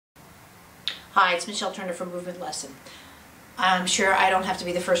Hi, it's Michelle Turner from Movement Lesson. I'm sure I don't have to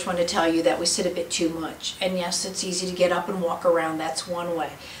be the first one to tell you that we sit a bit too much. And yes, it's easy to get up and walk around, that's one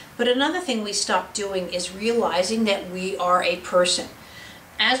way. But another thing we stop doing is realizing that we are a person.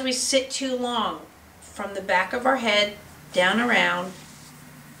 As we sit too long, from the back of our head down around,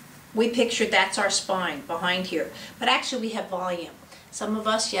 we picture that's our spine behind here. But actually we have volume. Some of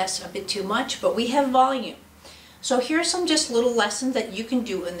us, yes, a bit too much, but we have volume. So here's some just little lessons that you can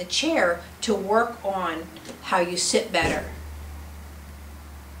do in the chair to work on how you sit better.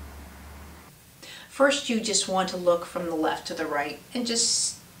 First, you just want to look from the left to the right and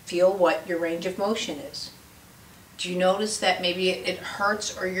just feel what your range of motion is. Do you notice that maybe it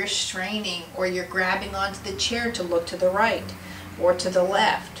hurts, or you're straining, or you're grabbing onto the chair to look to the right or to the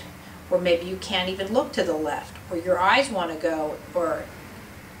left, or maybe you can't even look to the left, or your eyes want to go, or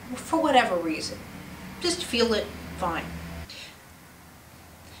for whatever reason. Just feel it fine.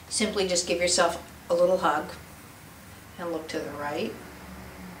 Simply just give yourself a little hug and look to the right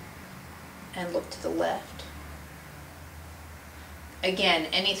and look to the left. Again,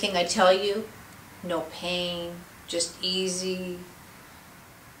 anything I tell you, no pain, just easy.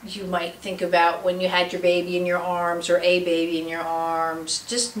 You might think about when you had your baby in your arms, or a baby in your arms,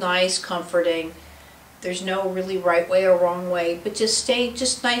 just nice, comforting. There's no really right way or wrong way, but just stay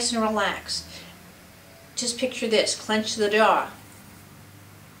just nice and relaxed. Just picture this, clench the jaw.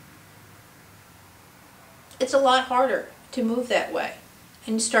 It's a lot harder to move that way.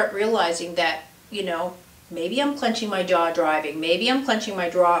 And you start realizing that, you know, maybe I'm clenching my jaw driving, maybe I'm clenching my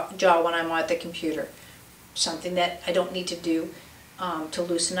jaw when I'm at the computer. Something that I don't need to do to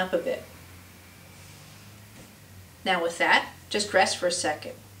loosen up a bit. Now with that, just rest for a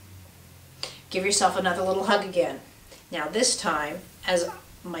second. Give yourself another little hug again. Now this time, as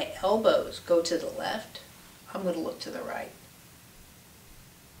my elbows go to the left, I'm going to look to the right.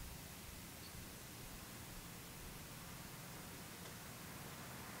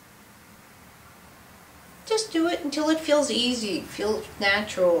 Just do it until it feels easy, feels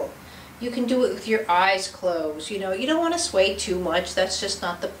natural. You can do it with your eyes closed. You know, you don't want to sway too much. That's just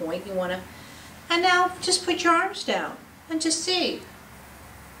not the point. You want to. And now just put your arms down and just see.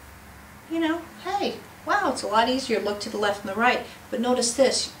 You know, hey, wow, it's a lot easier to look to the left and the right. But notice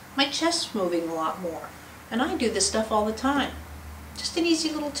this, my chest's moving a lot more. And I do this stuff all the time. Just an easy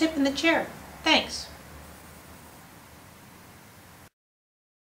little tip in the chair. Thanks.